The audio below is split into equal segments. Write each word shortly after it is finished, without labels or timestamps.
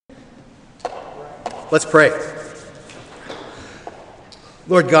Let's pray.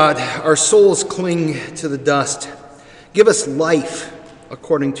 Lord God, our souls cling to the dust. Give us life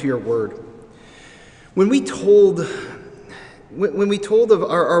according to your word. When we told of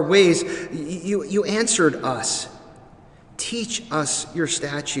our ways, you answered us. Teach us your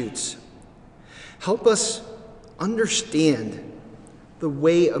statutes. Help us understand the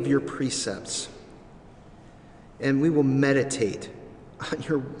way of your precepts. And we will meditate on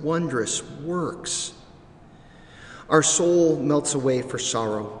your wondrous works. Our soul melts away for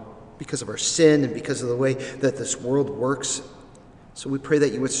sorrow because of our sin and because of the way that this world works. So we pray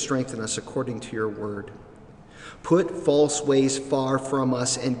that you would strengthen us according to your word. Put false ways far from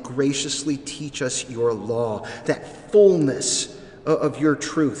us and graciously teach us your law, that fullness of your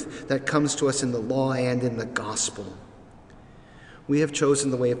truth that comes to us in the law and in the gospel. We have chosen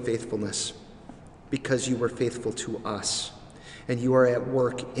the way of faithfulness because you were faithful to us and you are at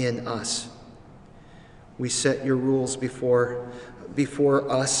work in us. We set your rules before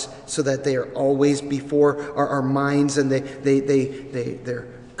us so that they are always before our minds, and they're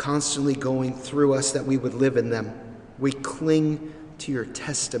constantly going through us that we would live in them. We cling to your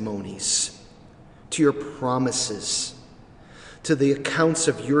testimonies, to your promises, to the accounts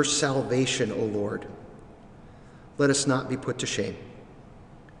of your salvation, O Lord. Let us not be put to shame.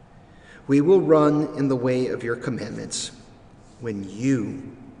 We will run in the way of your commandments when you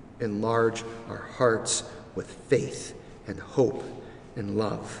enlarge our hearts with faith and hope and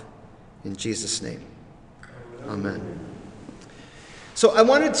love. In Jesus' name, amen. So I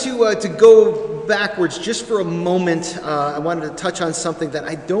wanted to go backwards just for a moment. I wanted to touch on something that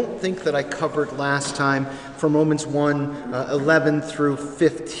I don't think that I covered last time from Romans 1, 11 through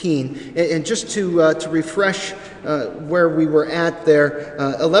 15. And just to refresh where we were at there,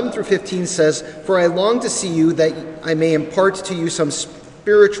 11 through 15 says, "For I long to see you that I may impart to you some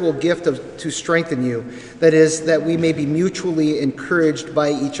spiritual gift to strengthen you, that is, that we may be mutually encouraged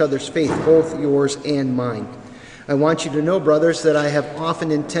by each other's faith, both yours and mine. I want you to know, brothers, that I have often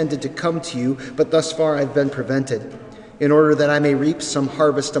intended to come to you, but thus far I've been prevented, in order that I may reap some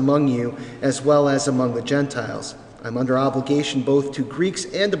harvest among you, as well as among the Gentiles. I'm under obligation both to Greeks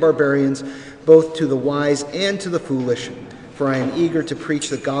and to barbarians, both to the wise and to the foolish, for I am eager to preach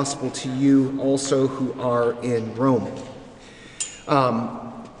the gospel to you also who are in Rome."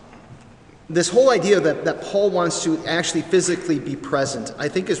 This whole idea that Paul wants to actually physically be present, I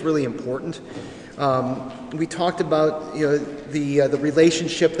think, is really important. We talked about the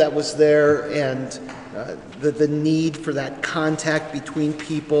relationship that was there and the need for that contact between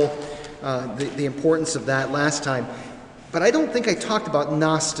people, the importance of that last time. But I don't think I talked about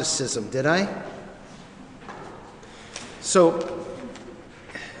Gnosticism, did I? So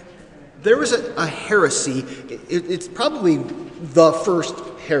there was a heresy. It's probably the first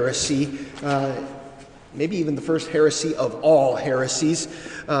heresy, maybe even the first heresy of all heresies,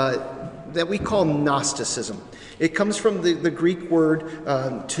 that we call Gnosticism. It comes from the Greek word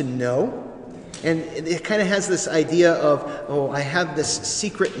to know, and it kind of has this idea of, I have this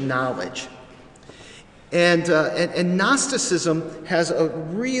secret knowledge. And Gnosticism has a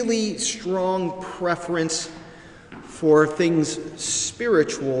really strong preference for things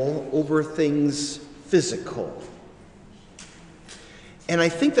spiritual over things physical. And I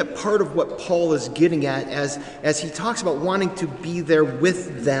think that part of what Paul is getting at as he talks about wanting to be there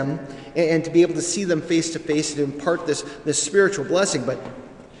with them and to be able to see them face to face and impart this spiritual blessing, but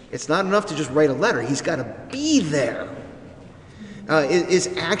it's not enough to just write a letter. He's got to be there. Is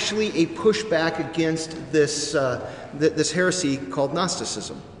actually a pushback against this heresy called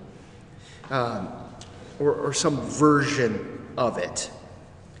Gnosticism, or some version of it.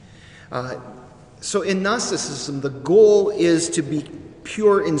 So in Gnosticism, the goal is to be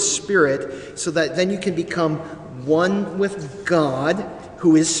pure in spirit so that then you can become one with God,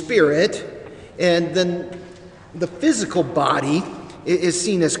 who is spirit, and then the physical body is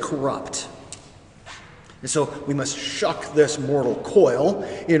seen as corrupt. And so we must shuck this mortal coil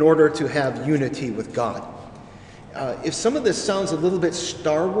in order to have unity with God. If some of this sounds a little bit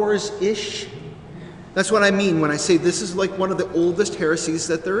Star Wars-ish, that's what I mean when I say this is like one of the oldest heresies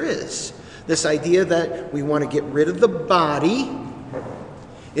that there is. This idea that we want to get rid of the body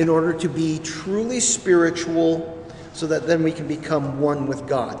in order to be truly spiritual so that then we can become one with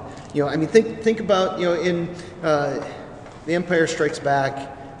God. Think about, in The Empire Strikes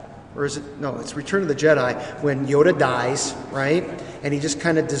Back, or is it, no, it's Return of the Jedi, when Yoda dies, right? And he just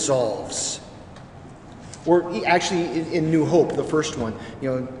kind of dissolves. Or actually in New Hope, the first one,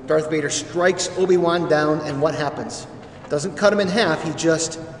 Darth Vader strikes Obi-Wan down, and what happens? Doesn't cut him in half, he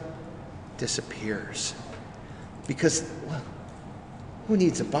just disappears. Because, Who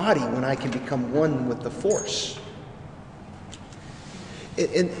needs a body when I can become one with the Force?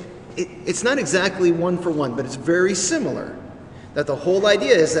 It's not exactly one for one, but it's very similar. That the whole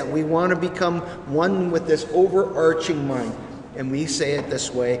idea is that we want to become one with this overarching mind. And we say it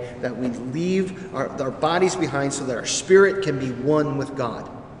this way, that we leave our bodies behind so that our spirit can be one with God.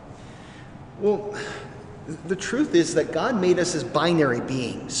 Well, the truth is that God made us as binary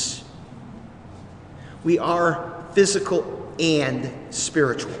beings. We are physical and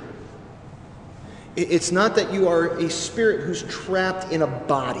spiritual. It's not that you are a spirit who's trapped in a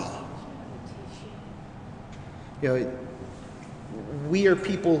body. We are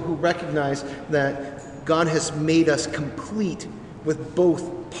people who recognize that God has made us complete with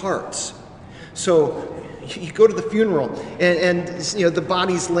both parts. So you go to the funeral and the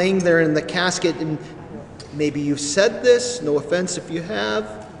body's laying there in the casket, and maybe you've said this, no offense if you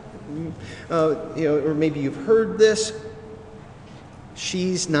have, or maybe you've heard this.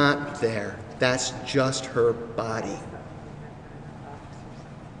 She's not there. That's just her body.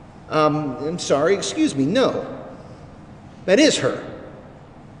 I'm sorry, excuse me, no. That is her.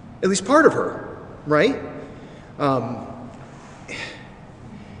 At least part of her, right?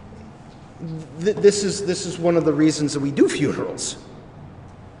 This is one of the reasons that we do funerals,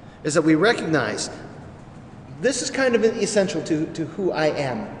 is that we recognize this is kind of essential to who I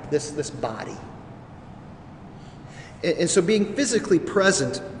am, this body. And so being physically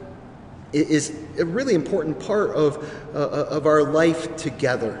present is a really important part of our life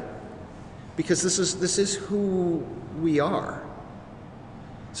together, because this is who we are.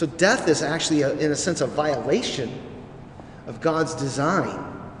 So death is actually, in a sense, a violation of God's design,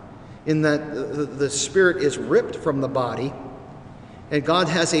 in that the spirit is ripped from the body, and God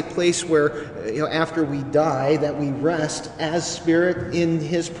has a place where, after we die, that we rest as spirit in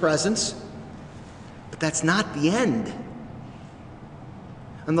His presence. But that's not the end.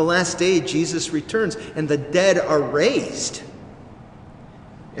 On the last day, Jesus returns, and the dead are raised,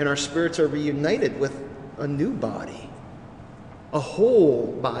 and our spirits are reunited with a new body, a whole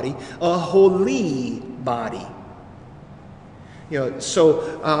body, a holy body.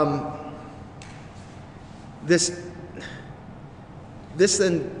 This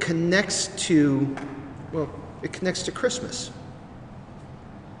then connects to, it connects to Christmas,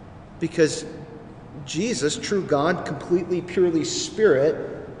 because Jesus, true God, completely, purely spirit,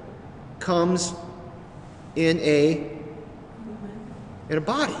 comes in a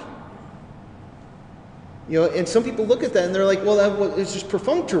body. And some people look at that and they're like, well, it's just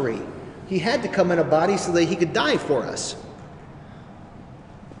perfunctory. He had to come in a body so that He could die for us.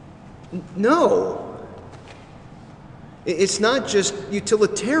 No. It's not just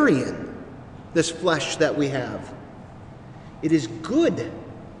utilitarian, this flesh that we have. It is good.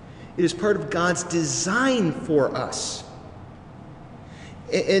 It is part of God's design for us.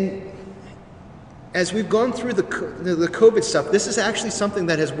 And as we've gone through the COVID stuff, this is actually something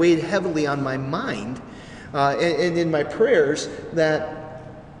that has weighed heavily on my mind and in my prayers, that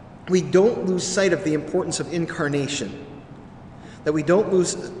we don't lose sight of the importance of incarnation, that we don't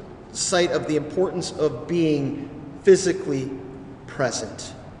lose sight of the importance of being physically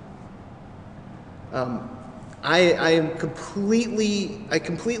present. I completely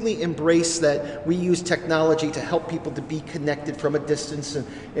embrace that we use technology to help people to be connected from a distance,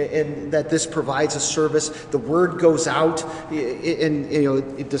 and that this provides a service. The word goes out, and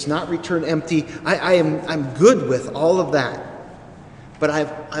it does not return empty. I'm good with all of that, but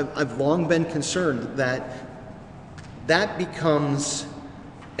I've long been concerned that becomes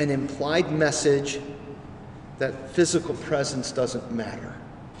an implied message that physical presence doesn't matter.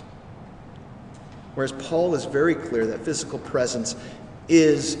 Whereas Paul is very clear that physical presence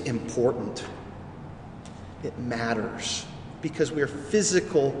is important. It matters because we are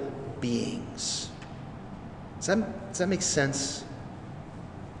physical beings. Does that make sense?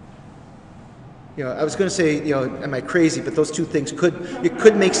 I was going to say, am I crazy? But those two things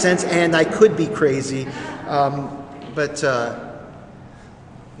could make sense, and I could be crazy. That's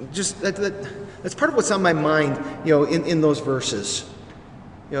part of what's on my mind, in those verses.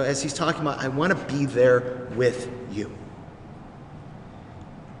 As he's talking about, I want to be there with you.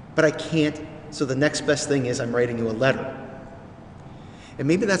 But I can't, so the next best thing is I'm writing you a letter. And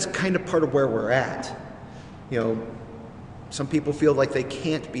maybe that's kind of part of where we're at. Some people feel like they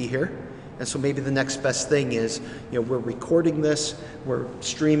can't be here. And so maybe the next best thing is, we're recording this, we're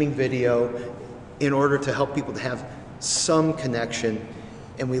streaming video in order to help people to have some connection.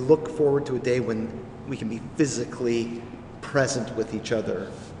 And we look forward to a day when we can be physically present with each other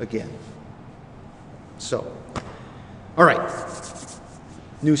again. So, all right,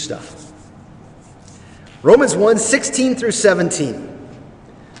 new stuff. Romans 1:16 through 17.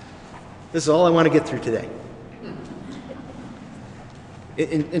 This is all I want to get through today.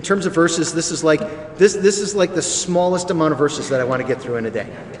 In terms of verses, this is like the smallest amount of verses that I want to get through in a day.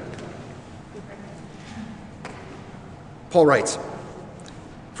 Paul writes,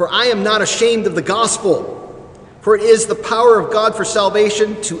 "For I am not ashamed of the gospel, for it is the power of God for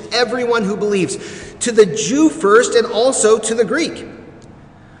salvation to everyone who believes, to the Jew first and also to the Greek.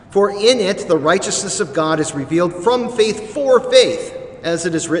 For in it the righteousness of God is revealed from faith for faith, as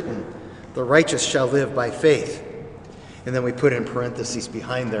it is written, the righteous shall live by faith." And then we put in parentheses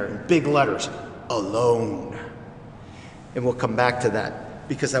behind there in big letters, alone. And we'll come back to that,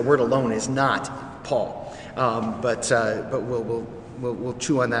 because that word alone is not Paul. But we'll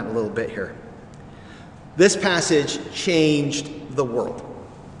chew on that a little bit here. This passage changed the world.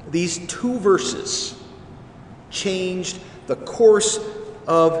 These two verses changed the course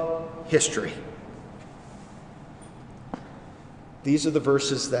of history. These are the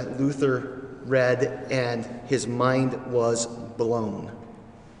verses that Luther read, and his mind was blown.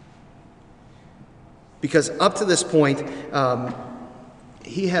 Because up to this point,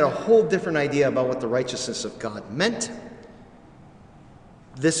 he had a whole different idea about what the righteousness of God meant.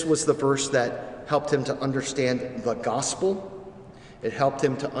 This was the verse that helped him to understand the gospel. It helped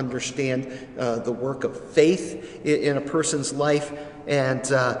him to understand the work of faith in a person's life. And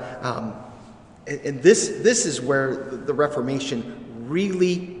this is where the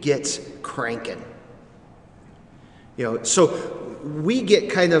really gets cranking. So we get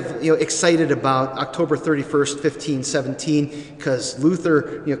kind of excited about October 31st, 1517, because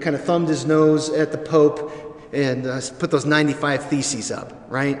Luther kind of thumbed his nose at the Pope and put those 95 Theses up,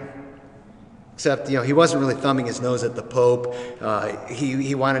 right? Except he wasn't really thumbing his nose at the Pope.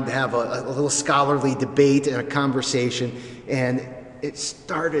 He wanted to have a little scholarly debate and a conversation, and it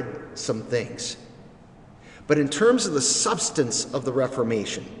started some things. But in terms of the substance of the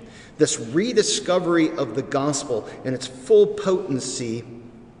Reformation, this rediscovery of the gospel and its full potency,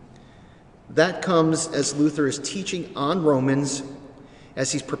 that comes as Luther is teaching on Romans,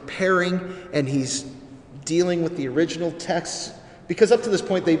 as he's preparing and he's dealing with the original texts, because up to this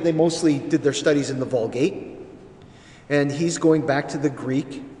point they mostly did their studies in the Vulgate, and he's going back to the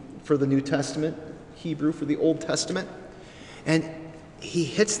Greek for the New Testament, Hebrew for the Old Testament, and he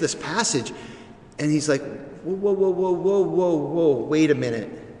hits this passage and he's like, whoa, wait a minute.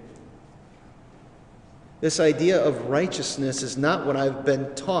 This idea of righteousness is not what I've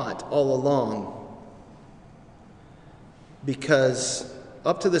been taught all along. Because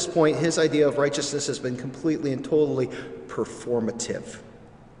up to this point, his idea of righteousness has been completely and totally performative.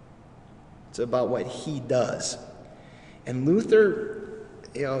 It's about what he does. And Luther,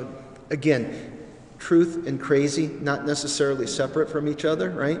 again, truth and crazy, not necessarily separate from each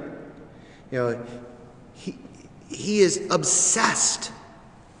other, right? He is obsessed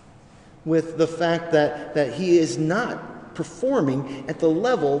with the fact that he is not performing at the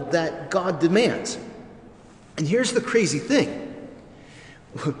level that God demands. And here's the crazy thing.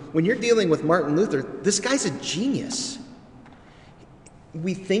 When you're dealing with Martin Luther, this guy's a genius.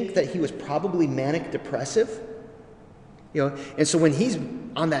 We think that he was probably manic depressive, and so when he's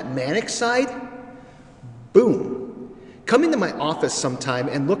on that manic side, boom. Come into my office sometime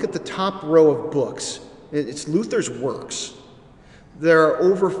and look at the top row of books. It's Luther's works. There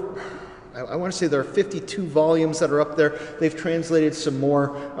are I want to say there are 52 volumes that are up there. They've translated some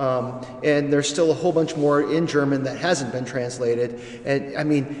more, and there's still a whole bunch more in German that hasn't been translated. And I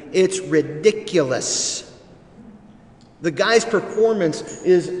mean, it's ridiculous. The guy's performance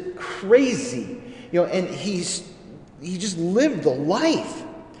is crazy, and he just lived the life.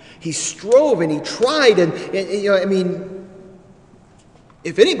 He strove and he tried, and I mean,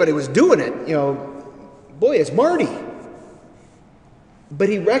 if anybody was doing it, boy, it's Marty. But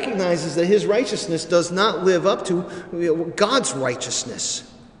he recognizes that his righteousness does not live up to God's righteousness.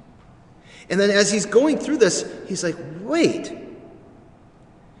 And then as he's going through this, he's like, wait,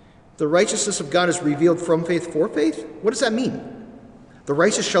 the righteousness of God is revealed from faith for faith? What does that mean? The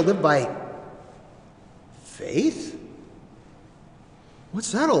righteous shall live by faith?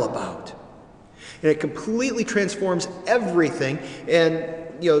 What's that all about? And it completely transforms everything. And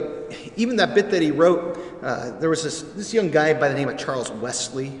even that bit that he wrote, there was this young guy by the name of Charles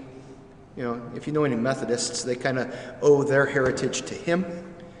Wesley. If you know any Methodists, they kind of owe their heritage to him.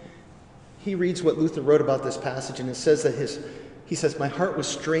 He reads what Luther wrote about this passage, and it says that he says, "My heart was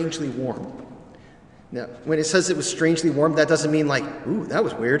strangely warm." Now, when it says it was strangely warm, that doesn't mean like, ooh, that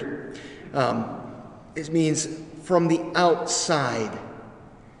was weird. It means from the outside,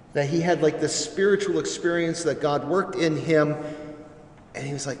 that he had like this spiritual experience that God worked in him. And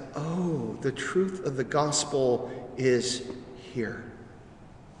he was like, oh, the truth of the gospel is here.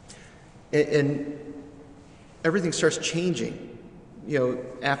 And everything starts changing,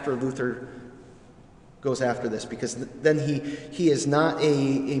 after Luther goes after this, because then he is not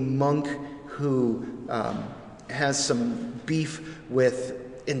a monk who has some beef with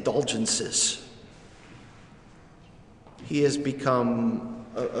indulgences. He has become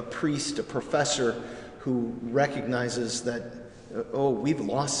a priest, a professor who recognizes that, we've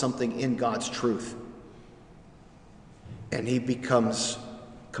lost something in God's truth. And he becomes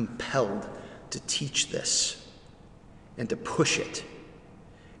compelled to teach this and to push it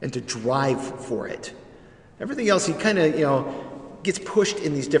and to drive for it. Everything else, he kind of, gets pushed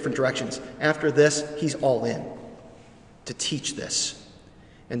in these different directions. After this, he's all in to teach this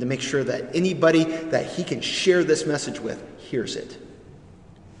and to make sure that anybody that he can share this message with hears it.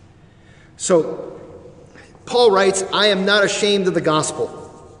 So, Paul writes, I am not ashamed of the gospel.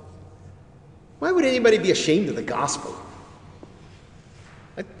 Why would anybody be ashamed of the gospel?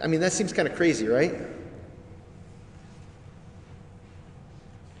 I mean, that seems kind of crazy, right?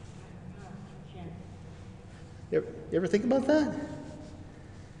 You ever think about that?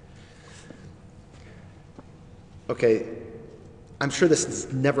 Okay, I'm sure this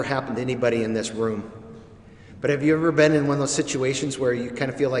has never happened to anybody in this room. But have you ever been in one of those situations where you kind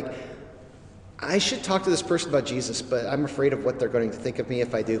of feel like, I should talk to this person about Jesus, but I'm afraid of what they're going to think of me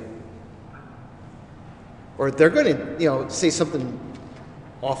if I do? Or they're going to, say something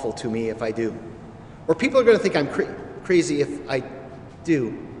awful to me if I do. Or people are going to think I'm crazy if I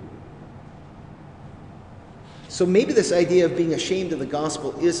do. So maybe this idea of being ashamed of the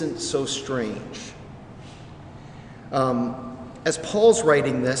gospel isn't so strange. As Paul's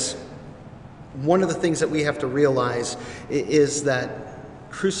writing this, one of the things that we have to realize is that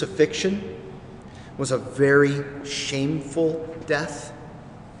crucifixion was a very shameful death.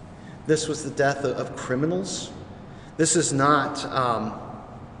 This was the death of criminals. This is not,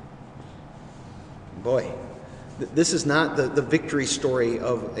 this is not the victory story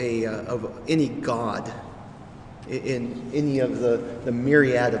of any god in any of the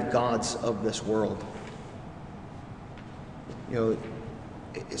myriad of gods of this world.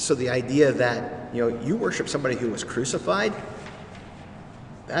 So the idea that, you worship somebody who was crucified,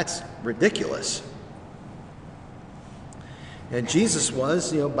 that's ridiculous. And Jesus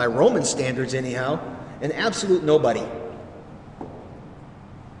was, by Roman standards anyhow, an absolute nobody.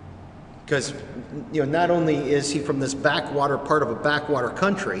 Because, not only is he from this backwater part of a backwater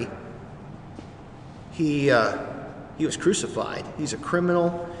country, he was crucified. He's a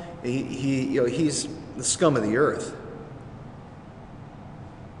criminal. He's the scum of the earth.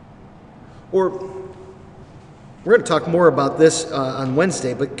 Or, we're going to talk more about this on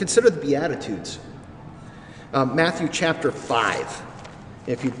Wednesday, but consider the Beatitudes. Matthew chapter 5.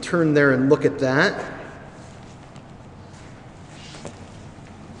 If you turn there and look at that.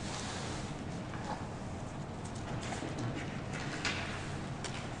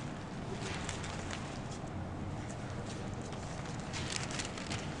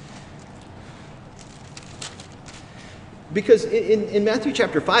 Because in Matthew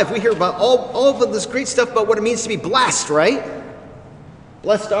chapter 5, we hear about all of this great stuff about what it means to be blessed, right?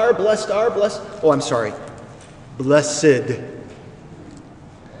 Blessed. Blessed.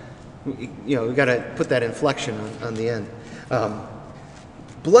 We've got to put that inflection on the end.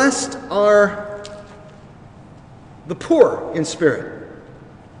 Blessed are the poor in spirit.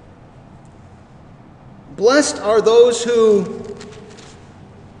 Blessed are those who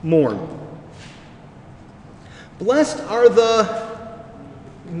mourn. Blessed are the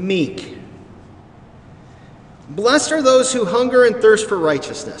meek. Blessed are those who hunger and thirst for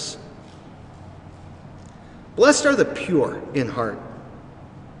righteousness. Blessed are the pure in heart.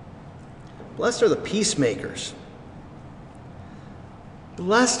 Blessed are the peacemakers.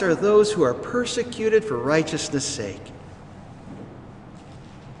 Blessed are those who are persecuted for righteousness' sake.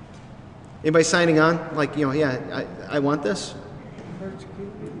 Anybody signing on? I want this.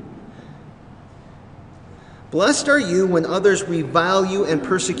 Blessed are you when others revile you and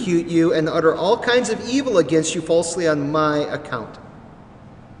persecute you and utter all kinds of evil against you falsely on my account.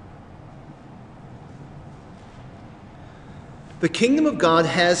 The kingdom of God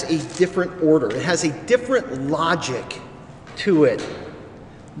has a different order. It has a different logic to it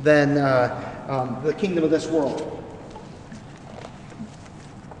than the kingdom of this world.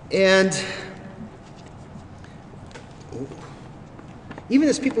 And even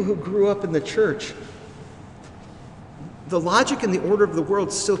as people who grew up in the church, the logic and the order of the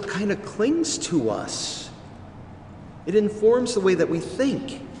world still kind of clings to us. It informs the way that we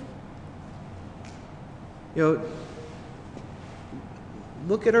think.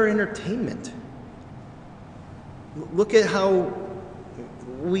 Look at our entertainment. Look at how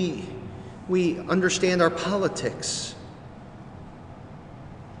we We understand our politics.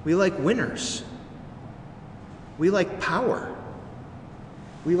 We like winners. We like power.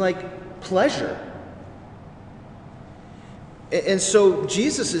 We like pleasure. And so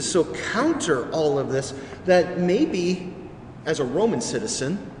Jesus is so counter all of this that maybe as a Roman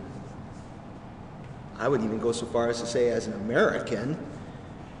citizen, I would even go so far as to say as an American,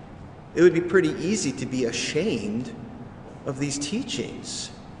 it would be pretty easy to be ashamed of these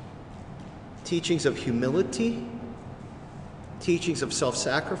teachings. Teachings of humility, teachings of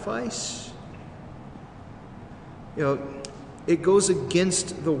self-sacrifice. You know, it goes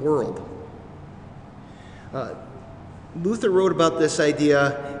against the world. Luther wrote about this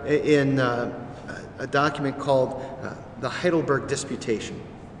idea in a document called the Heidelberg Disputation.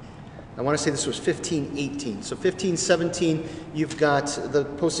 I want to say this was 1518. So 1517, you've got the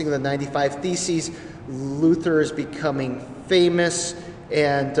posting of the 95 Theses. Luther is becoming famous,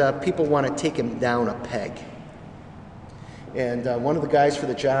 and people want to take him down a peg. And one of the guys for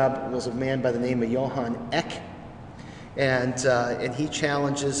the job was a man by the name of Johann Eck. And he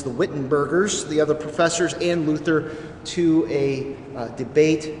challenges the Wittenbergers, the other professors, and Luther to a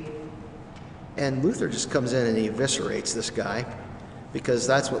debate. And Luther just comes in and he eviscerates this guy, because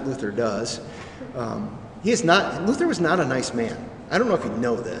that's what Luther does. Luther was not a nice man. I don't know if you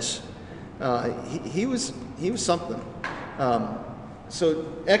know this. He was something. So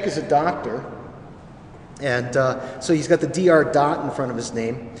Eck is a doctor, and so he's got the Dr. dot in front of his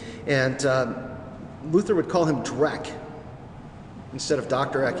name, and Luther would call him Dreck. Instead of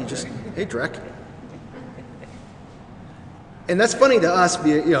Dr. Eck, he just, hey, Dreck. And that's funny to us,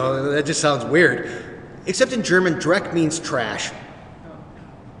 that just sounds weird. Except in German, Dreck means trash.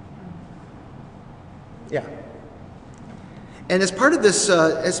 Yeah. And as part of this,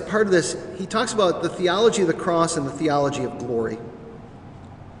 he talks about the theology of the cross and the theology of glory.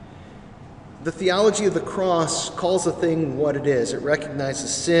 The theology of the cross calls a thing what it is. It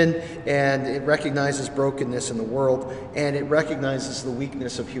recognizes sin, and it recognizes brokenness in the world, and it recognizes the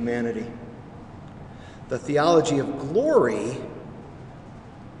weakness of humanity. The theology of glory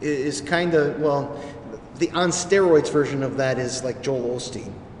is kind of, the on steroids version of that is like Joel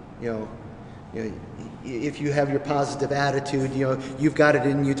Osteen. If you have your positive attitude, you've got it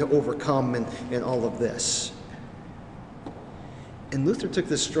in you to overcome and all of this. And Luther took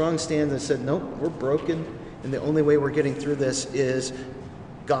this strong stand and said, nope, we're broken, and the only way we're getting through this is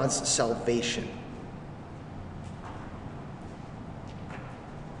God's salvation.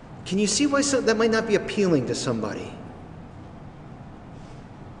 Can you see why that might not be appealing to somebody?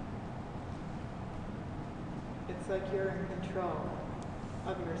 It's like you're in control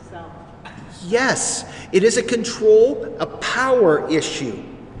of yourself. Yes, it is a control, a power issue.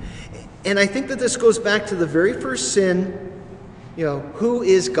 And I think that this goes back to the very first sin. Who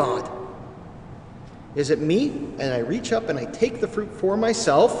is God? Is it me, and I reach up and I take the fruit for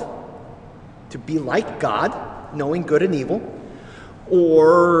myself to be like God, knowing good and evil?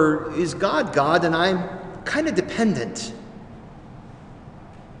 Or is God God and I'm kind of dependent?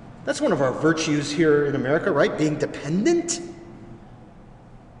 That's one of our virtues here in America, right? Being dependent?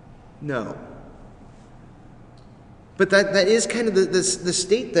 No. But that is kind of the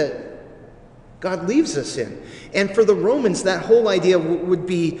state that God leaves us in. And for the Romans, that whole idea would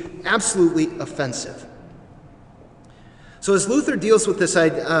be absolutely offensive. So as Luther deals with this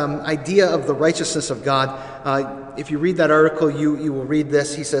idea of the righteousness of God, if you read that article, you will read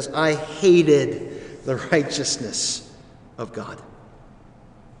this. He says, I hated the righteousness of God.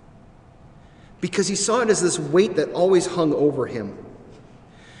 Because he saw it as this weight that always hung over him.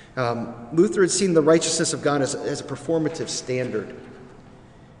 Luther had seen the righteousness of God as a performative standard.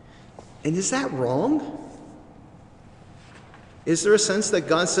 And is that wrong? Is there a sense that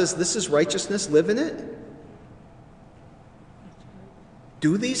God says, this is righteousness, live in it?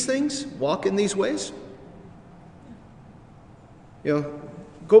 Do these things? Walk in these ways?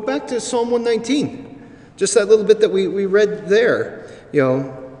 Go back to Psalm 119. Just that little bit that we read there.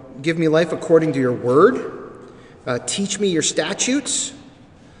 Give me life according to your word. Teach me your statutes.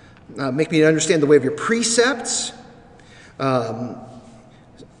 Make me understand the way of your precepts.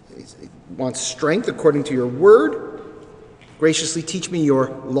 Wants strength according to your word. Graciously teach me your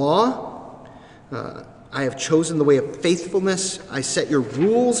law. I have chosen the way of faithfulness. I set your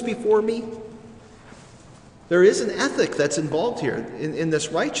rules before me. There is an ethic that's involved here in this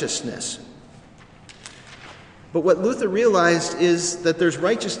righteousness. But what Luther realized is that there's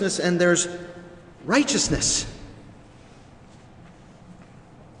righteousness and there's righteousness.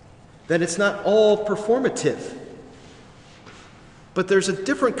 That it's not all performative. But there's a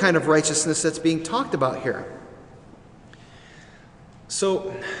different kind of righteousness that's being talked about here.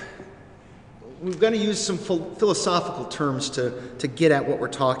 So, we've got to use some philosophical terms to get at what we're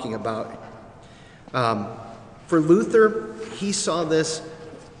talking about. For Luther, he saw this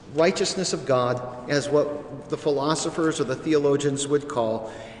righteousness of God as what the philosophers or the theologians would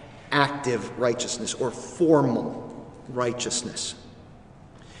call active righteousness or formal righteousness.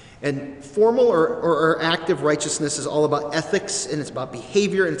 And formal or active righteousness is all about ethics, and it's about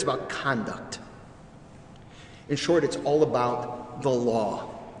behavior, and it's about conduct. In short, it's all about the law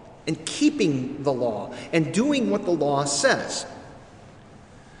and keeping the law and doing what the law says.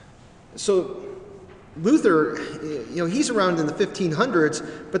 So Luther, he's around in the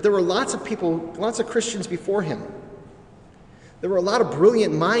 1500s, but there were lots of people, lots of Christians before him. There were a lot of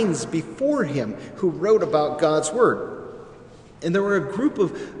brilliant minds before him who wrote about God's word. And there were a group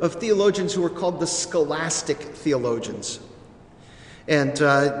of theologians who were called the scholastic theologians. And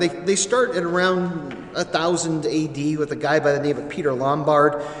they start at around 1000 AD with a guy by the name of Peter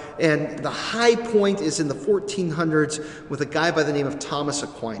Lombard. And the high point is in the 1400s with a guy by the name of Thomas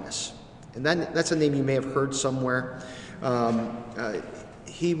Aquinas. And that's a name you may have heard somewhere.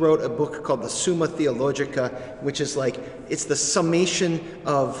 He wrote a book called the Summa Theologica, which is it's the summation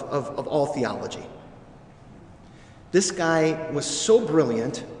of all theology. This guy was so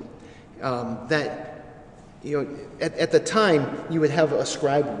brilliant that, at the time, you would have a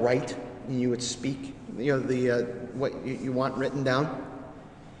scribe write, and you would speak, what you want written down.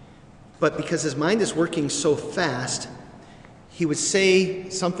 But because his mind is working so fast, he would say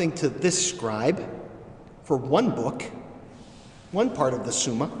something to this scribe for one book, one part of the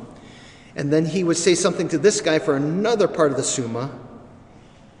Summa, and then he would say something to this guy for another part of the Summa,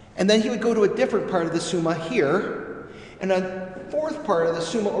 and then he would go to a different part of the Summa here, and a fourth part of the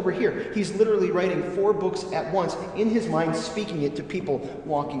Summa over here. He's literally writing 4 books at once in his mind, speaking it to people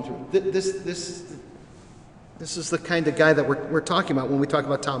walking through. This is the kind of guy that we're talking about when we talk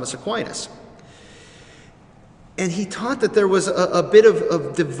about Thomas Aquinas. And he taught that there was a bit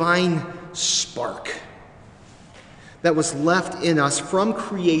of divine spark that was left in us from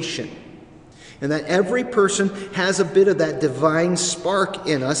creation. And that every person has a bit of that divine spark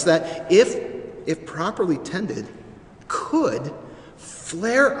in us that, if properly tended, could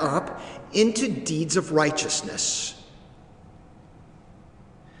flare up into deeds of righteousness.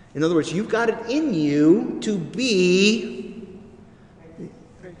 In other words, you've got it in you to be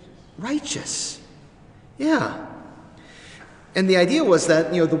righteous. Yeah. And the idea was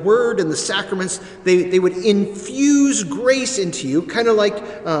that, the word and the sacraments, they would infuse grace into you, kind of like,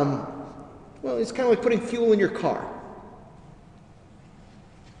 it's kind of like putting fuel in your car.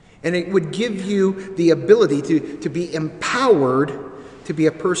 And it would give you the ability to be empowered to be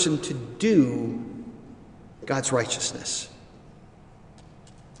a person to do God's righteousness.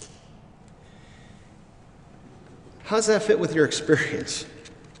 How does that fit with your experience?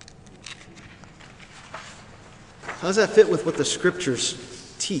 How does that fit with what the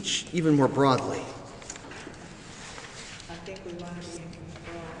Scriptures teach, even more broadly? I think we want to be in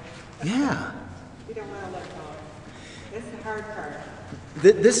control. Yeah. We don't want to let go. That's the hard part.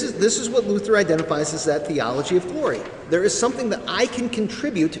 This is what Luther identifies as that theology of glory. There is something that I can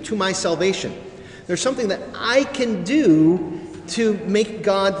contribute to my salvation. There's something that I can do to make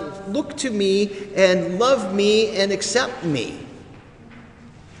God look to me and love me and accept me.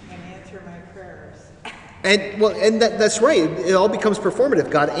 And answer my prayers. And that's right. It all becomes performative.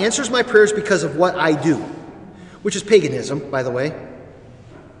 God answers my prayers because of what I do, which is paganism, by the way.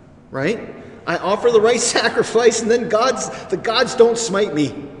 Right? I offer the right sacrifice, and then the gods don't smite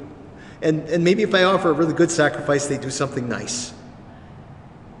me. And maybe if I offer a really good sacrifice, they do something nice.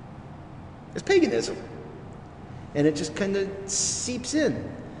 It's paganism. And it just kind of seeps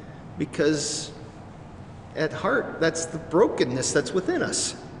in, because at heart, that's the brokenness that's within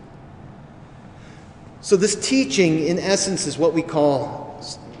us. So this teaching, in essence, is what we call,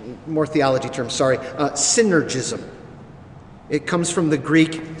 more theology terms, synergism. It comes from the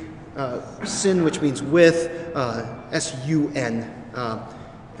Greek sin, which means with, S-U-N,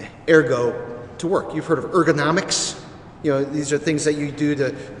 ergo, to work. You've heard of ergonomics. These are things that you do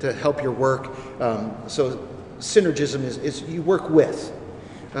to help your work. So synergism is you work with.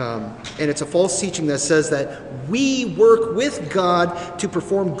 And it's a false teaching that says that we work with God to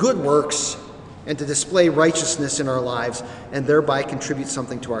perform good works and to display righteousness in our lives, and thereby contribute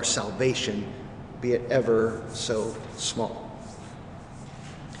something to our salvation, be it ever so small.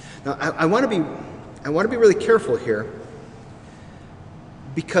 Now, I want to be really careful here,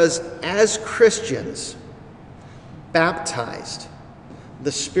 because as Christians, baptized,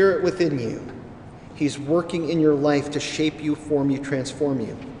 the Spirit within you, He's working in your life to shape you, form you, transform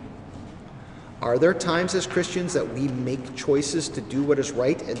you. Are there times as Christians that we make choices to do what is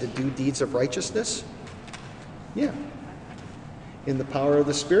right and to do deeds of righteousness? Yeah. In the power of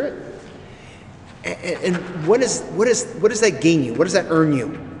the Spirit. And what does that gain you? What does that earn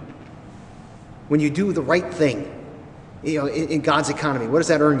you? When you do the right thing, in God's economy, what does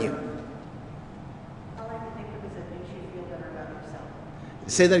that earn you? I like to think because it makes you feel better about yourself.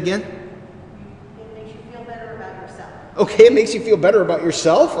 Say that again? It makes you feel better about yourself. Okay, it makes you feel better about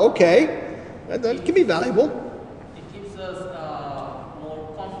yourself. Okay. That can be valuable. It gives us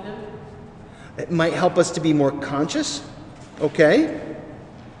more confidence. It might help us to be more conscious. Okay.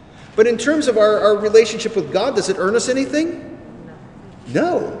 But in terms of our relationship with God, does it earn us anything?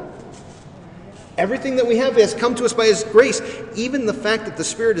 No. Everything that we have has come to us by His grace. Even the fact that the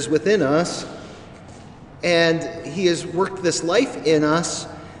Spirit is within us and He has worked this life in us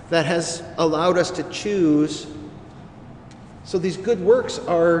that has allowed us to choose. So these good works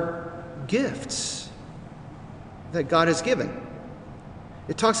are gifts that God has given.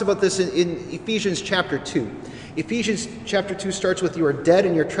 It talks about this in Ephesians chapter 2. Ephesians chapter 2 starts with, "You are dead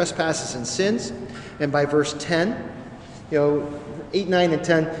in your trespasses and sins." And by verse 10, 8, 9, and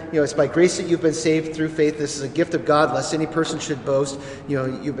 10, it's by grace that you've been saved through faith. This is a gift of God, lest any person should boast.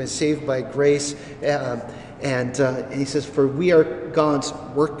 You've been saved by grace. And he says, "For we are God's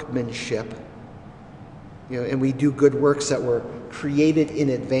workmanship." And we do good works that were created in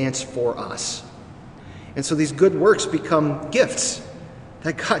advance for us. And so these good works become gifts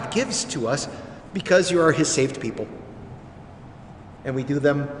that God gives to us because you are His saved people. And we do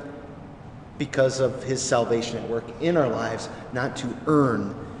them because of His salvation at work in our lives, not to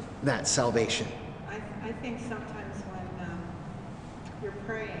earn that salvation. I think sometimes when you're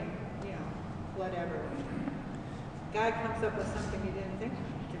praying, whatever, God comes up with something you didn't think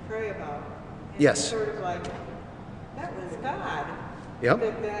to pray about. And Yes. It's sort of like, that was God.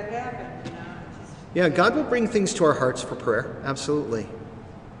 Yep. That happened, Yeah, God will bring things to our hearts for prayer. Absolutely.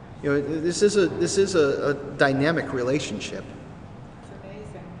 This is a dynamic relationship. It's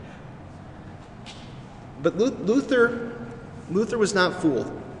amazing. But Luther was not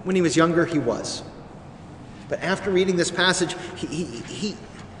fooled. When he was younger, he was. But after reading this passage, he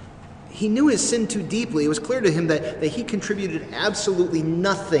knew his sin too deeply. It was clear to him that he contributed absolutely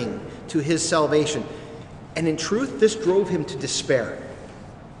nothing to his salvation. And in truth, this drove him to despair.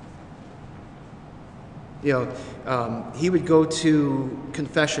 He would go to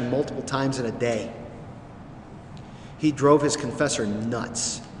confession multiple times in a day. He drove his confessor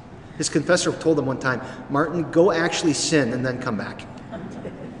nuts. His confessor told him one time, "Martin, go actually sin and then come back."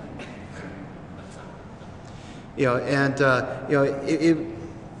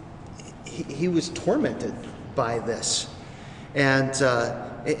 He was tormented by this. And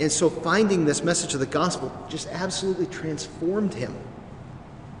so finding this message of the gospel just absolutely transformed him.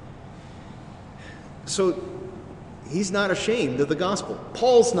 So he's not ashamed of the gospel.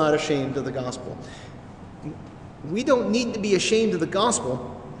 Paul's not ashamed of the gospel. We don't need to be ashamed of the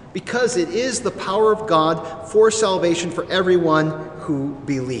gospel because it is the power of God for salvation for everyone who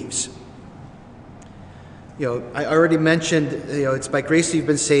believes. I already mentioned, it's by grace you've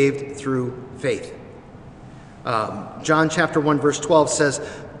been saved through faith. John chapter 1 verse 12 says,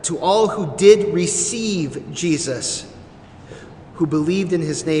 "To all who did receive Jesus, who believed in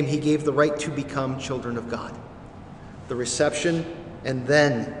His name, He gave the right to become children of God." The reception and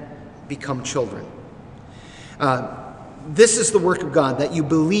then become children. This is the work of God, that you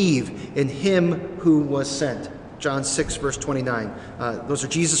believe in Him who was sent. John 6 verse 29. Those are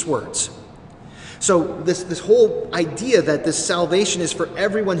Jesus' words. So this whole idea that this salvation is for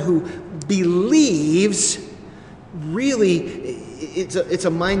everyone who believes, really, it's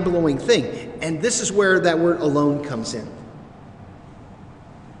a mind-blowing thing. And this is where that word "alone" comes in.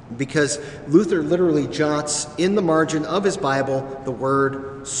 Because Luther literally jots in the margin of his Bible the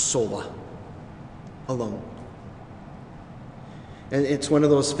word "sola," alone. And it's one of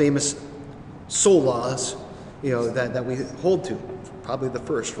those famous solas, that we hold to. Probably the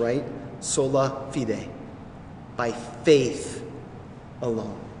first, right? Sola fide. By faith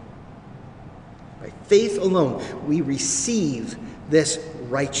alone. By faith alone, we receive this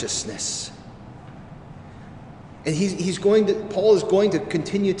righteousness. And Paul is going to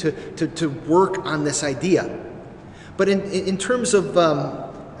continue to work on this idea. But in terms of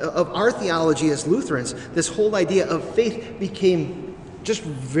our theology as Lutherans, this whole idea of faith became just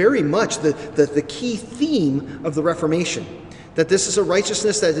very much the key theme of the Reformation. That this is a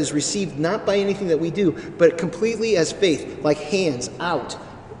righteousness that is received not by anything that we do, but completely as faith, like hands out,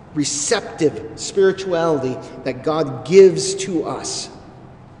 receptive spirituality that God gives to us.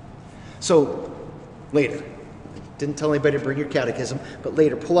 So, later, didn't tell anybody to bring your catechism, but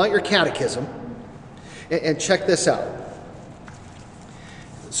later, pull out your catechism And check this out.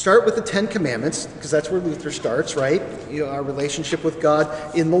 Start with the Ten Commandments, because that's where Luther starts, right? Our relationship with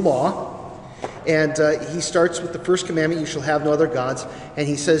God in the law. And he starts with the first commandment, you shall have no other gods. And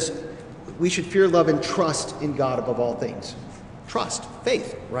he says we should fear, love, and trust in God above all things. Trust,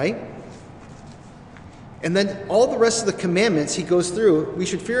 faith, right? And then all the rest of the commandments he goes through, we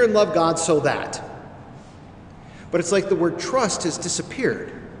should fear and love God so that. But it's like the word trust has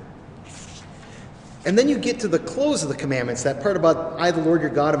disappeared. And then you get to the close of the commandments, that part about I, the Lord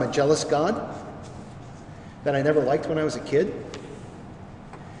your God, am a jealous God, that I never liked when I was a kid.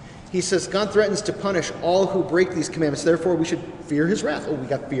 He says, God threatens to punish all who break these commandments. Therefore, we should fear his wrath. Oh, we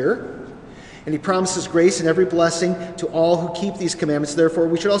got fear. And he promises grace and every blessing to all who keep these commandments. Therefore,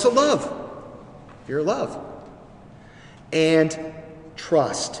 we should also love. Fear, love. And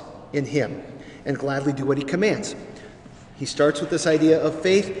trust in him and gladly do what he commands. He starts with this idea of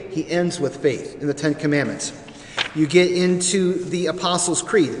faith. He ends with faith in the Ten Commandments. You get into the Apostles'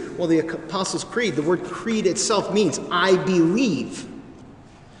 Creed. Well, the Apostles' Creed, the word creed itself means I believe.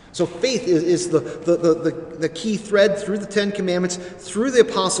 So faith is the key thread through the Ten Commandments, through the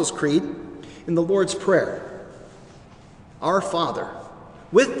Apostles' Creed, in the Lord's Prayer. Our Father.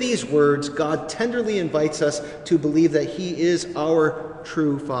 With these words, God tenderly invites us to believe that he is our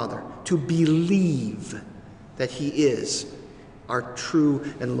true Father. To believe that he is our true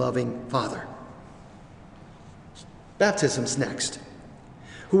and loving Father. Baptism's next.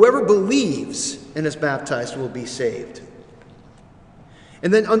 Whoever believes and is baptized will be saved.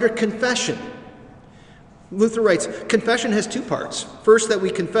 And then under confession, Luther writes, confession has two parts. First, that we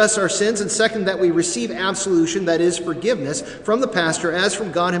confess our sins, and second, that we receive absolution, that is, forgiveness, from the pastor as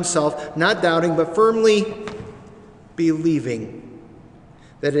from God himself, not doubting, but firmly believing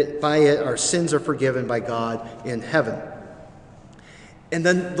that by it our sins are forgiven by God in heaven. And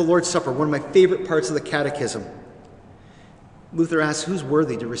then the Lord's Supper, one of my favorite parts of the Catechism. Luther asks, who's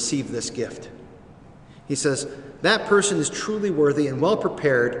worthy to receive this gift? He says, that person is truly worthy and well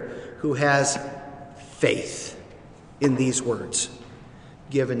prepared who has faith in these words,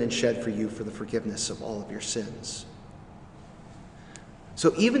 given and shed for you for the forgiveness of all of your sins.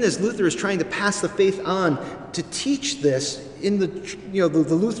 So even as Luther is trying to pass the faith on to teach this in the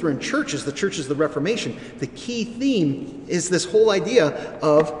Lutheran churches, the churches of the Reformation, the key theme is this whole idea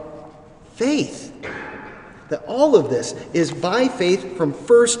of faith. That all of this is by faith from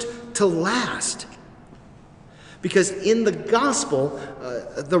first to last. Because in the gospel,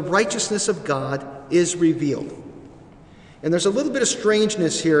 the righteousness of God is revealed. And there's a little bit of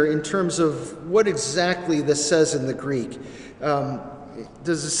strangeness here in terms of what exactly this says in the Greek.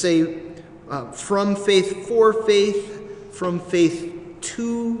 Does it say from faith for faith, from faith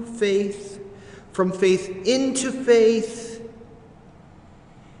to faith, from faith into faith?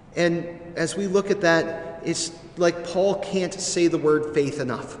 And as we look at that, it's like Paul can't say the word faith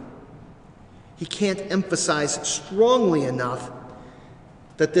enough. He can't emphasize strongly enough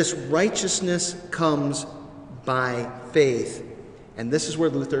that this righteousness comes by faith. And this is where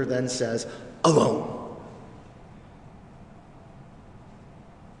Luther then says, alone.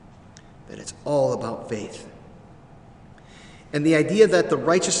 That it's all about faith. And the idea that the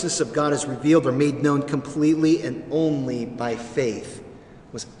righteousness of God is revealed or made known completely and only by faith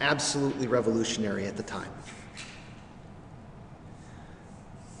was absolutely revolutionary at the time.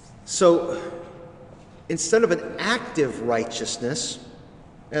 So, instead of an active righteousness,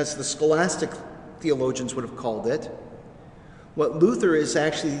 as the scholastic theologians would have called it, what Luther is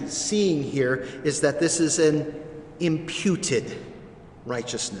actually seeing here is that this is an imputed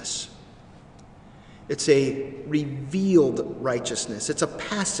righteousness. It's a revealed righteousness. It's a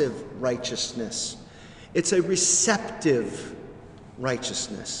passive righteousness. It's a receptive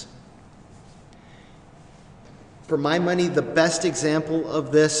righteousness. For my money, the best example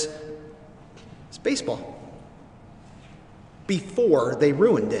of this is baseball. Before they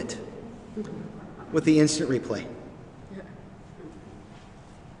ruined it with the instant replay.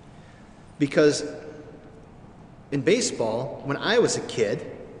 Because in baseball, when I was a kid,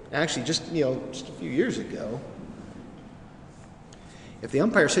 actually just a few years ago, if the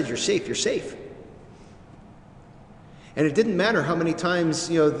umpire said you're safe, you're safe. And it didn't matter how many times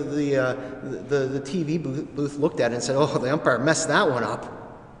the TV booth looked at it and said, "Oh, the umpire messed that one up."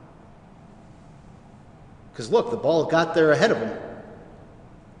 Because look, the ball got there ahead of him.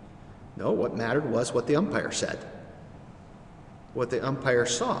 No, what mattered was what the umpire said, what the umpire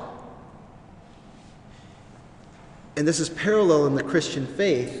saw. And this is parallel in the Christian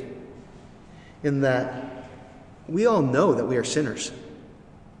faith in that we all know that we are sinners.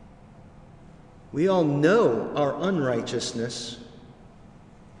 We all know our unrighteousness.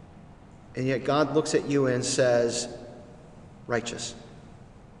 And yet God looks at you and says, righteous,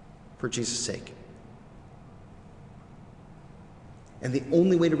 for Jesus' sake. And the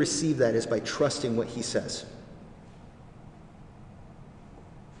only way to receive that is by trusting what he says.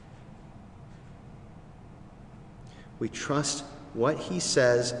 We trust what he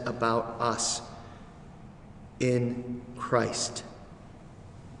says about us in Christ.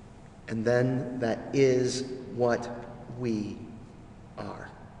 And then that is what we are.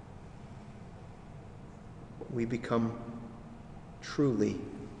 We become truly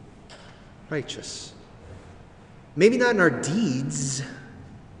righteous. Maybe not in our deeds,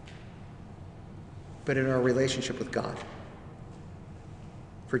 but in our relationship with God.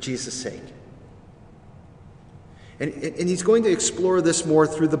 For Jesus' sake. And he's going to explore this more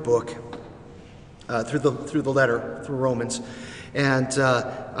through the book, through the letter, through Romans. And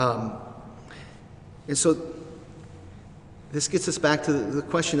so this gets us back to the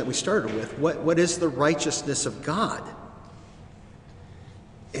question that we started with. What is the righteousness of God?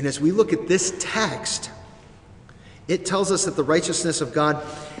 And as we look at this text, it tells us that the righteousness of God,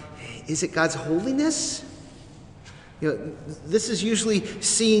 is it God's holiness? This is usually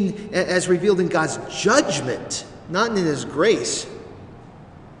seen as revealed in God's judgment, not in his grace.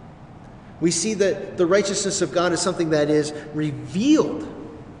 We see that the righteousness of God is something that is revealed.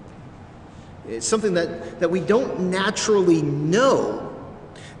 It's something that we don't naturally know,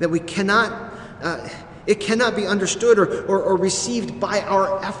 that we cannot, it cannot be understood or received by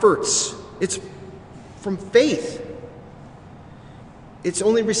our efforts. It's from faith. It's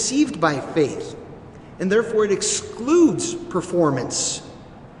only received by faith, and therefore it excludes performance.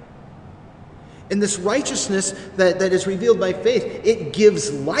 And this righteousness that is revealed by faith, it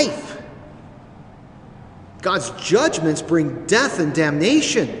gives life. God's judgments bring death and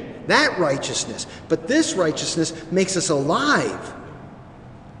damnation, that righteousness. But this righteousness makes us alive.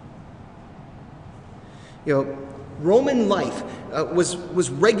 Roman life was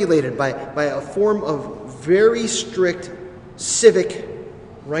regulated by a form of very strict civic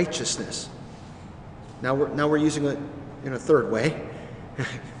righteousness. Now we're using it in a third way.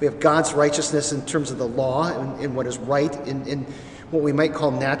 We have God's righteousness in terms of the law and what is right in what we might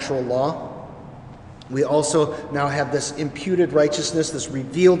call natural law. We also now have this imputed righteousness, this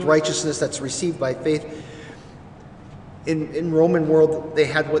revealed righteousness that's received by faith. In Roman world, they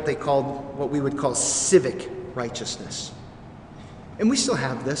had what we would call civic righteousness. And we still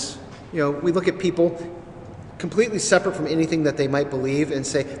have this. We look at people completely separate from anything that they might believe and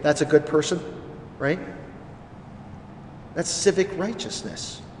say, that's a good person, right? That's civic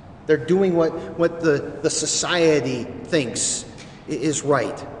righteousness. They're doing what the society thinks is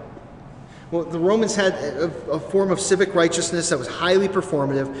right. Well, the Romans had a form of civic righteousness that was highly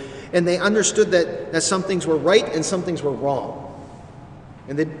performative, and they understood that some things were right and some things were wrong.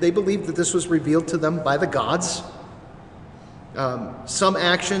 And they believed that this was revealed to them by the gods. Some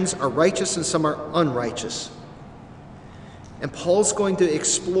actions are righteous and some are unrighteous. And Paul's going to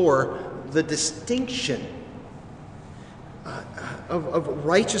explore the distinction of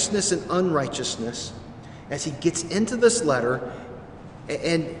righteousness and unrighteousness as he gets into this letter,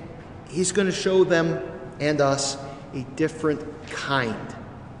 and he's going to show them and us a different kind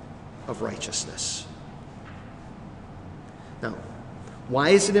of righteousness. Now, why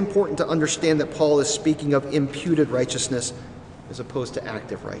is it important to understand that Paul is speaking of imputed righteousness as opposed to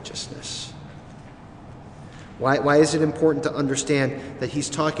active righteousness? Why is it important to understand that he's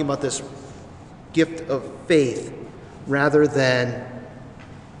talking about this gift of faith rather than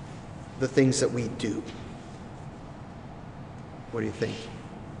the things that we do? What do you think?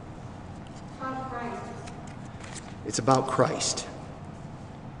 About Christ. It's about Christ.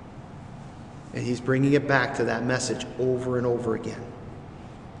 And he's bringing it back to that message over and over again.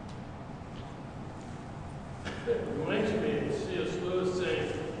 It reminds me of C.S. Lewis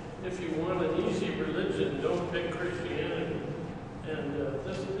saying, if you want an easy religion, don't pick Christianity. And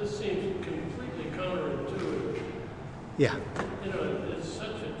this seems completely counterintuitive. Yeah. It's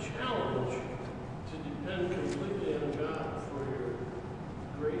such a challenge to depend completely on God for your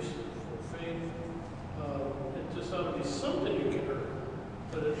grace, for faith. It just ought to be something you can earn.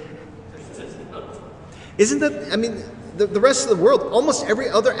 But it's just not. Isn't that, the rest of the world, almost every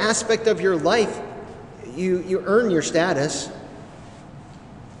other aspect of your life, you earn your status,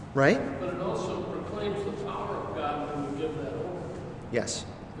 right? But it also proclaims the power of God when you give that over. Yes.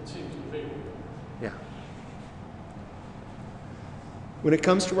 It seems to me. Yeah. When it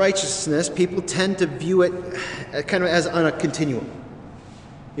comes to righteousness, people tend to view it kind of as on a continuum,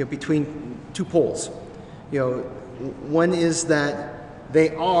 between two poles. One is that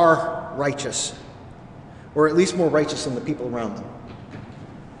they are righteous, or at least more righteous than the people around them.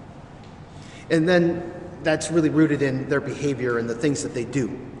 And then that's really rooted in their behavior and the things that they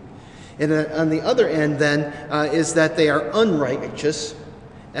do. And on the other end, then, is that they are unrighteous,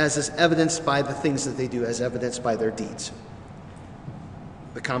 as is evidenced by the things that they do, as evidenced by their deeds.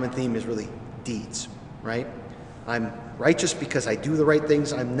 The common theme is really deeds, right? I'm righteous because I do the right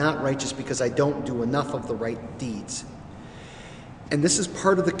things. I'm not righteous because I don't do enough of the right deeds. And this is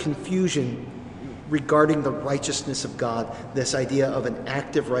part of the confusion regarding the righteousness of God, this idea of an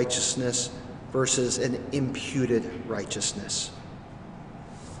active righteousness versus an imputed righteousness.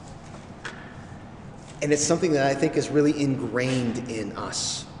 And it's something that I think is really ingrained in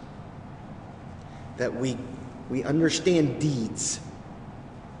us, that we understand deeds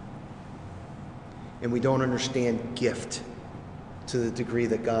and we don't understand gift to the degree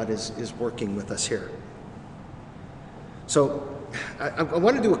that God is working with us here. So I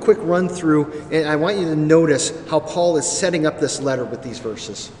want to do a quick run through, and I want you to notice how Paul is setting up this letter with these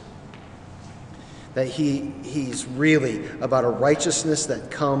verses. That he's really about a righteousness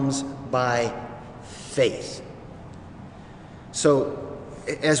that comes by faith. So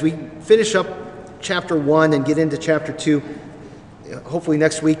as we finish up chapter 1 and get into chapter 2, hopefully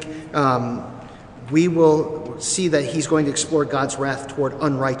next week, we will see that he's going to explore God's wrath toward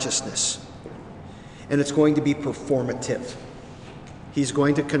unrighteousness. And it's going to be performative. He's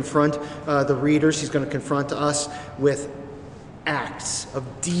going to confront the readers. He's going to confront us with acts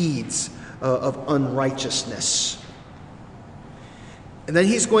of deeds of unrighteousness. And then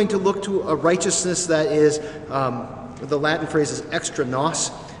he's going to look to a righteousness that is, the Latin phrase is extra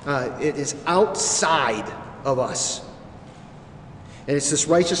nos. It is outside of us. And it's this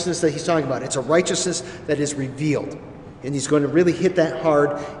righteousness that he's talking about. It's a righteousness that is revealed. And he's going to really hit that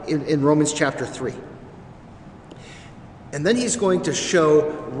hard in Romans chapter 3. And then he's going to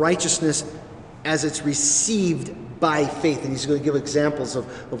show righteousness as it's received by faith. And he's going to give examples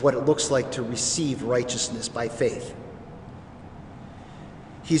of what it looks like to receive righteousness by faith.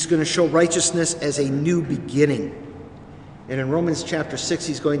 He's going to show righteousness as a new beginning. And in Romans chapter 6,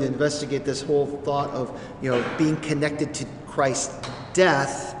 he's going to investigate this whole thought of, being connected to Christ's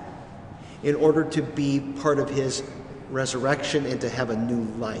death in order to be part of his resurrection and to have a new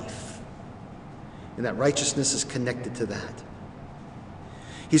life. And that righteousness is connected to that.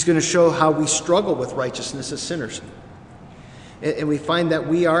 He's going to show how we struggle with righteousness as sinners. And we find that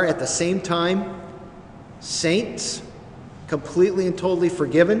we are at the same time saints, completely and totally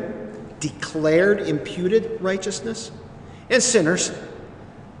forgiven, declared imputed righteousness, and sinners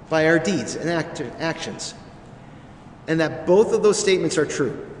by our deeds and actions. And that both of those statements are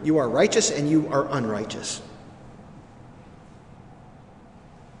true. You are righteous and you are unrighteous.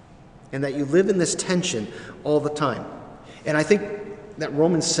 And that you live in this tension all the time. And I think that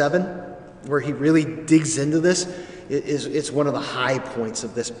Romans 7, where he really digs into this, it's one of the high points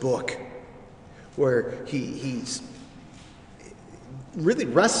of this book, where he's really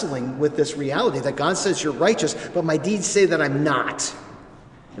wrestling with this reality that God says you're righteous, but my deeds say that I'm not.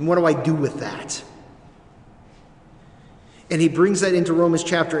 And what do I do with that? And he brings that into Romans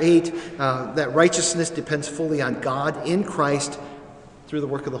chapter 8, that righteousness depends fully on God in Christ through the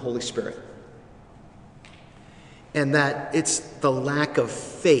work of the Holy Spirit. And that it's the lack of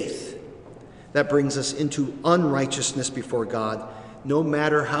faith that brings us into unrighteousness before God, no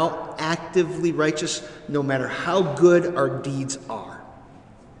matter how actively righteous, no matter how good our deeds are.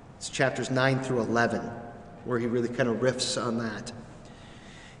 It's chapters 9 through 11, where he really kind of riffs on that.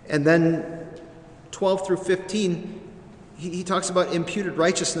 And then 12 through 15, he talks about imputed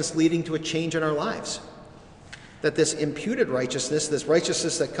righteousness leading to a change in our lives. That this imputed righteousness, this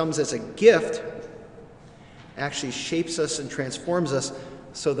righteousness that comes as a gift, actually shapes us and transforms us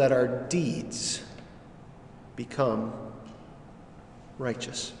so that our deeds become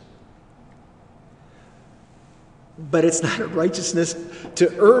righteous. But it's not a righteousness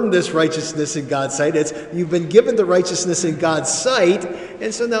to earn this righteousness in God's sight. It's you've been given the righteousness in God's sight,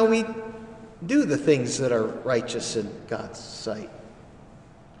 and so now we do the things that are righteous in God's sight.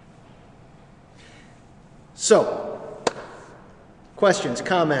 So, questions,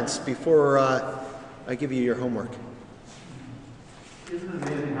 comments before I give you your homework? Isn't it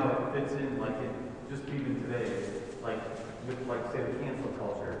amazing how it fits in, like, just even today, like, with, like, say, the cancel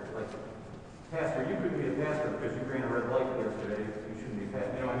culture? Like, pastor, you couldn't be a pastor because you ran a red light yesterday. You shouldn't be a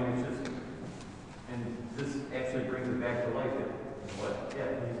pastor. It's just, and this actually brings it back to life.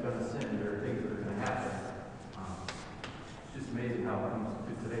 He's going to sin. There are things that are going to happen. It's just amazing how it comes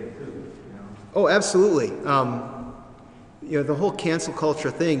to today, too, Oh, absolutely. The whole cancel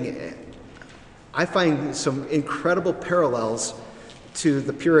culture thing, I find some incredible parallels to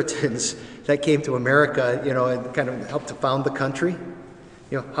the Puritans that came to America, and kind of helped to found the country.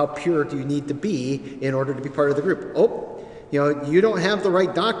 How pure do you need to be in order to be part of the group? Oh, you don't have the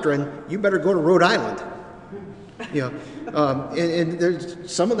right doctrine. You better go to Rhode Island. And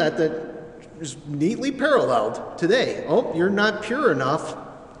there's some of that is neatly paralleled today. Oh, you're not pure enough.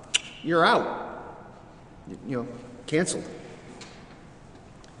 You're out. Canceled.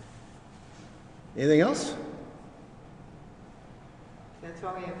 Anything else? That's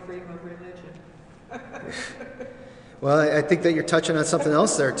why we have freedom of religion. Well, I think that you're touching on something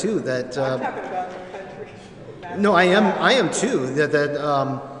else there too. That I'm talking about the country. no, I am too.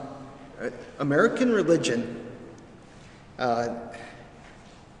 That American religion.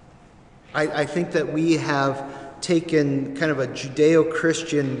 I think that we have taken kind of a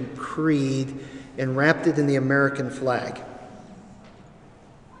Judeo-Christian creed and wrapped it in the American flag.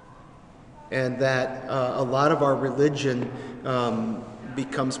 And that a lot of our religion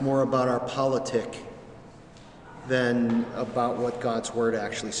becomes more about our politic than about what God's Word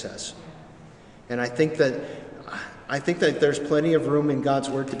actually says. And I think that there's plenty of room in God's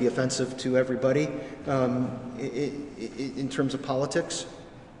Word to be offensive to everybody in terms of politics.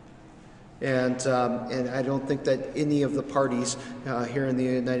 And I don't think that any of the parties here in the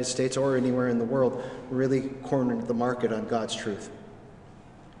United States or anywhere in the world really cornered the market on God's truth.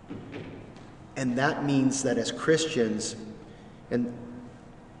 And that means that as Christians, and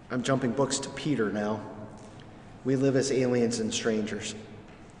I'm jumping books to Peter now, we live as aliens and strangers.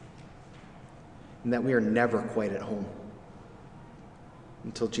 And that we are never quite at home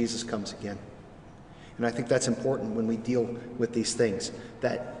until Jesus comes again. And I think that's important when we deal with these things,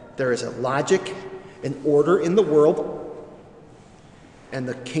 that there is a logic and order in the world, and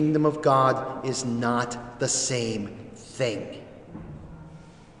the kingdom of God is not the same thing.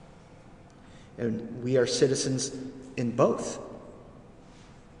 And we are citizens in both,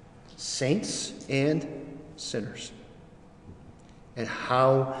 saints and sinners. And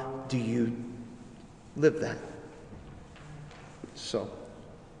how do you live that? So,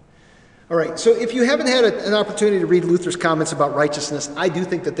 all right, so if you haven't had an opportunity to read Luther's comments about righteousness, I do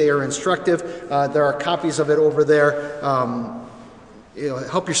think that they are instructive. There are copies of it over there.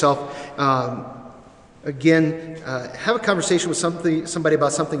 Help yourself. Again, have a conversation with somebody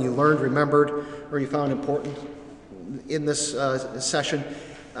about something you learned, remembered, or you found important in this session.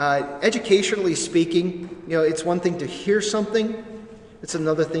 Educationally speaking, it's one thing to hear something, it's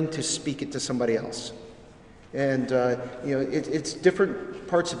another thing to speak it to somebody else. And it's different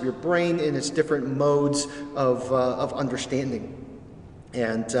parts of your brain, and it's different modes of understanding.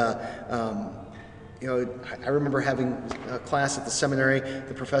 And I remember having a class at the seminary.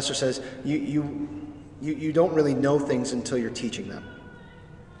 The professor says, you don't really know things until you're teaching them.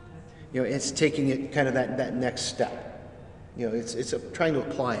 It's taking it kind of that next step. It's trying to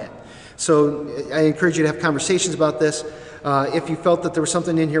apply it. So I encourage you to have conversations about this. If you felt that there was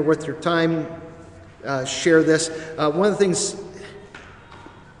something in here worth your time, share this. One of the things,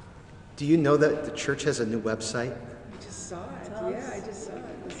 do you know that the church has a new website? I just saw it. Yeah, I just saw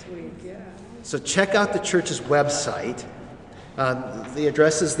it this week. Yeah. So check out the church's website. The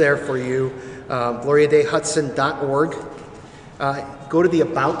address is there for you, gloriadayhudson.org. Go to the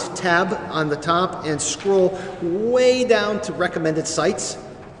About tab on the top and scroll way down to recommended sites.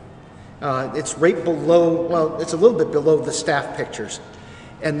 It's right below, well, it's a little bit below the staff pictures.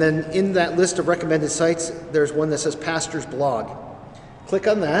 And then in that list of recommended sites, there's one that says Pastor's Blog. Click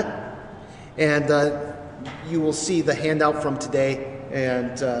on that, and you will see the handout from today,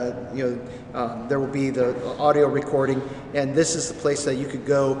 and there will be the audio recording, and this is the place that you could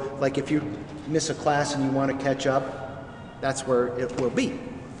go, like if you miss a class and you want to catch up, that's where it will be.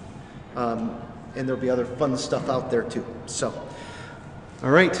 And there'll be other fun stuff out there too. So, all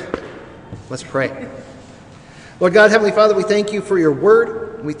right, let's pray. Lord God, Heavenly Father, we thank you for your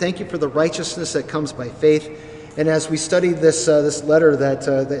word. We thank you for the righteousness that comes by faith. And as we study this letter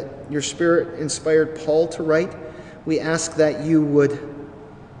that your Spirit inspired Paul to write, we ask that you would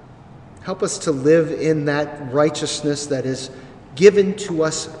help us to live in that righteousness that is given to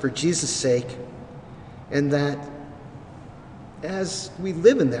us for Jesus' sake, and that as we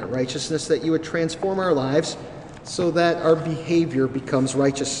live in that righteousness, that you would transform our lives so that our behavior becomes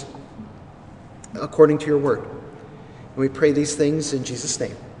righteous according to your word. And we pray these things in Jesus'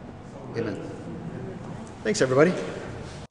 name. Amen. Thanks, everybody.